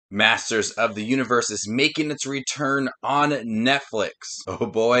Masters of the Universe is making its return on Netflix. Oh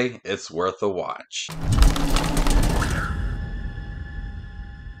boy, it's worth a watch.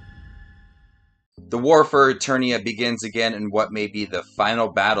 The war for Eternia begins again in what may be the final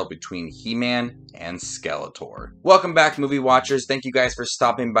battle between He-Man and Skeletor. Welcome back, movie watchers. Thank you guys for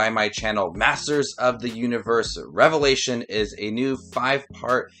stopping by my channel. Masters of the Universe Revelation is a new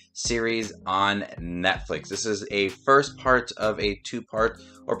 5-part series on Netflix. This is a first part of a 2-part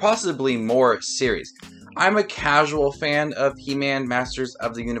or possibly more series. I'm a casual fan of He-Man, Masters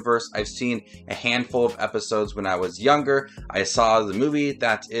of the Universe. I've seen a handful of episodes when I was younger. I saw the movie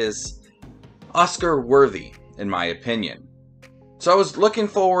that is Oscar worthy, in my opinion. So I was looking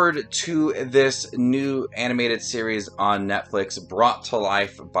forward to this new animated series on Netflix brought to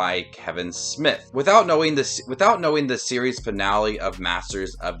life by Kevin Smith. Without knowing the series finale of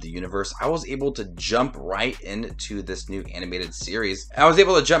Masters of the Universe, I was able to jump right into this new animated series. I was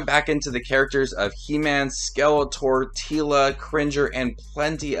able to jump back into the characters of He-Man, Skeletor, Teela, Cringer, and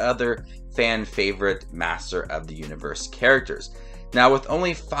plenty other fan favorite Master of the Universe characters. Now, with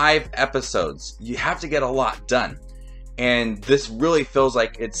only 5 episodes, you have to get a lot done. And this really feels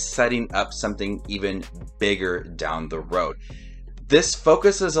like it's setting up something even bigger down the road. This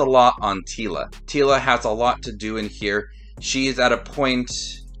focuses a lot on Teela. Teela has a lot to do in here. She's at a point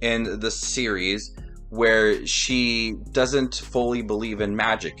in the series where she doesn't fully believe in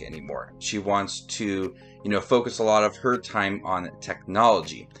magic anymore. She wants to, focus a lot of her time on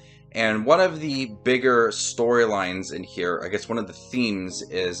technology. And one of the bigger storylines in here, I guess one of the themes,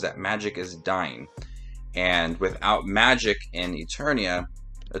 is that magic is dying. And without magic in Eternia,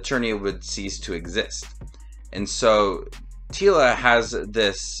 Eternia would cease to exist. And so Teela has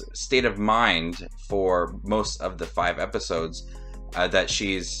this state of mind for most of the 5 episodes that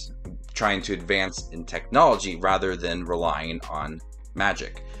she's trying to advance in technology rather than relying on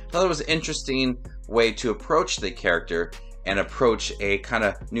magic. I thought it was an interesting way to approach the character and approach a kind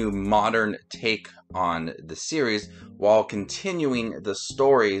of new modern take on the series while continuing the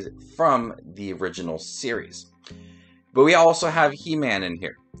stories from the original series. But we also have He-Man in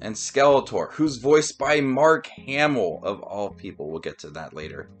here and Skeletor, who's voiced by Mark Hamill of all people. We'll get to that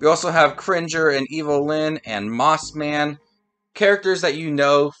later. We also have Cringer and Evelyn and Mossman. Characters that you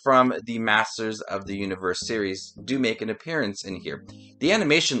know from the Masters of the Universe series do make an appearance in here. The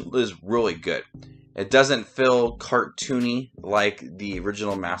animation is really good. It doesn't feel cartoony like the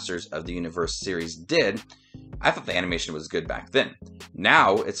original Masters of the Universe series did. I thought the animation was good back then.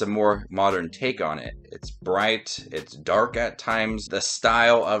 Now, it's a more modern take on it. It's bright, it's dark at times. The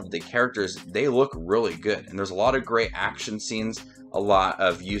style of the characters, they look really good. And there's a lot of great action scenes, a lot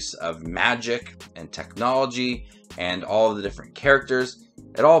of use of magic and technology, and all of the different characters.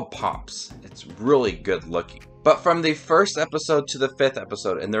 It all pops. It's really good looking. But from the first episode to the 5th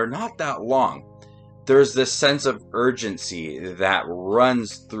episode, and they're not that long, there's this sense of urgency that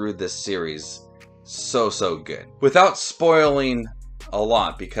runs through this series so good. Without spoiling a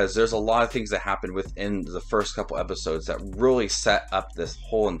lot, because there's a lot of things that happen within the first couple episodes that really set up this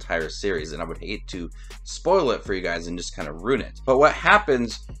whole entire series, and I would hate to spoil it for you guys and just kind of ruin it. But what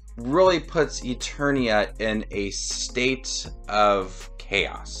happens really puts Eternia in a state of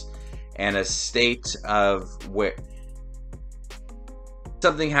chaos and a state of where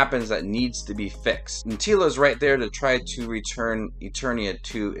something happens that needs to be fixed. And Teela's right there to try to return Eternia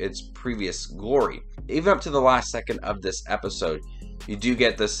to its previous glory. Even up to the last second of this episode, you do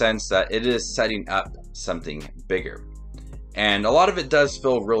get the sense that it is setting up something bigger. And a lot of it does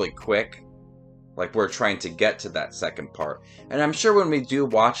feel really quick, like we're trying to get to that second part. And I'm sure when we do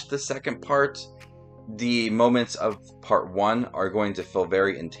watch the second part, the moments of part 1 are going to feel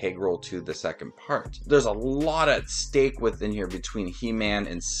very integral to the second part. There's a lot at stake within here between He-Man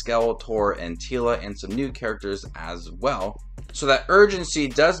and Skeletor and Teela and some new characters as well. So that urgency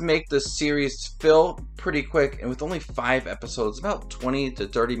does make the series feel pretty quick, and with only 5 episodes, about 20 to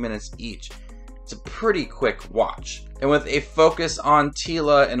 30 minutes each, it's a pretty quick watch. And with a focus on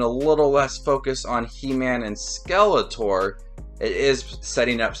Teela and a little less focus on He-Man and Skeletor, it is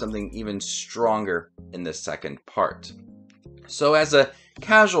setting up something even stronger in the second part. So as a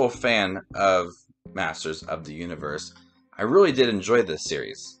casual fan of Masters of the Universe, I really did enjoy this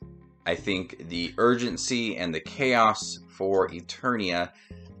series. I think the urgency and the chaos for Eternia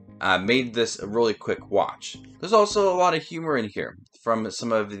made this a really quick watch. There's also a lot of humor in here from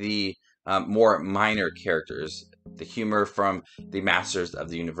some of the more minor characters. The humor from the Masters of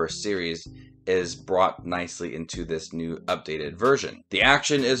the Universe series is brought nicely into this new updated version. The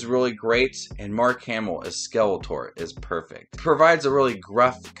action is really great, and Mark Hamill as Skeletor is perfect. It provides a really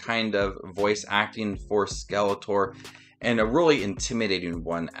gruff kind of voice acting for Skeletor, and a really intimidating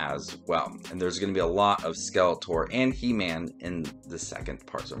one as well. And there's going to be a lot of Skeletor and He-Man in the second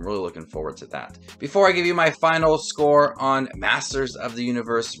part, so I'm really looking forward to that. Before I give you my final score on Masters of the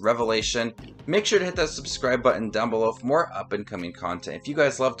Universe Revelation, make sure to hit that subscribe button down below for more up and coming content. If you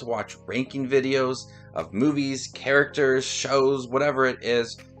guys love to watch ranking videos of movies, characters, shows, whatever it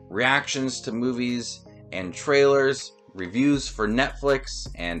is, reactions to movies and trailers, reviews for Netflix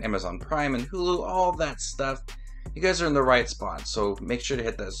and Amazon Prime and Hulu, all that stuff, you guys are in the right spot. So make sure to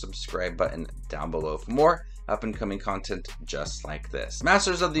hit that subscribe button down below for more up and coming content just like this.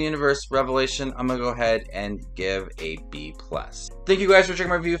 Masters of the Universe Revelation, I'm gonna go ahead and give a B+. Thank you guys for checking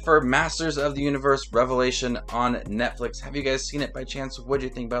my review for Masters of the Universe Revelation on Netflix. Have you guys seen it by chance? What do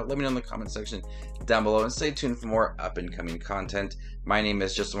you think about it? Let me know in the comment section down below, and stay tuned for more up and coming content. My name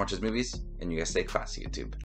is Just So Much As Movies, and you guys stay classy, YouTube.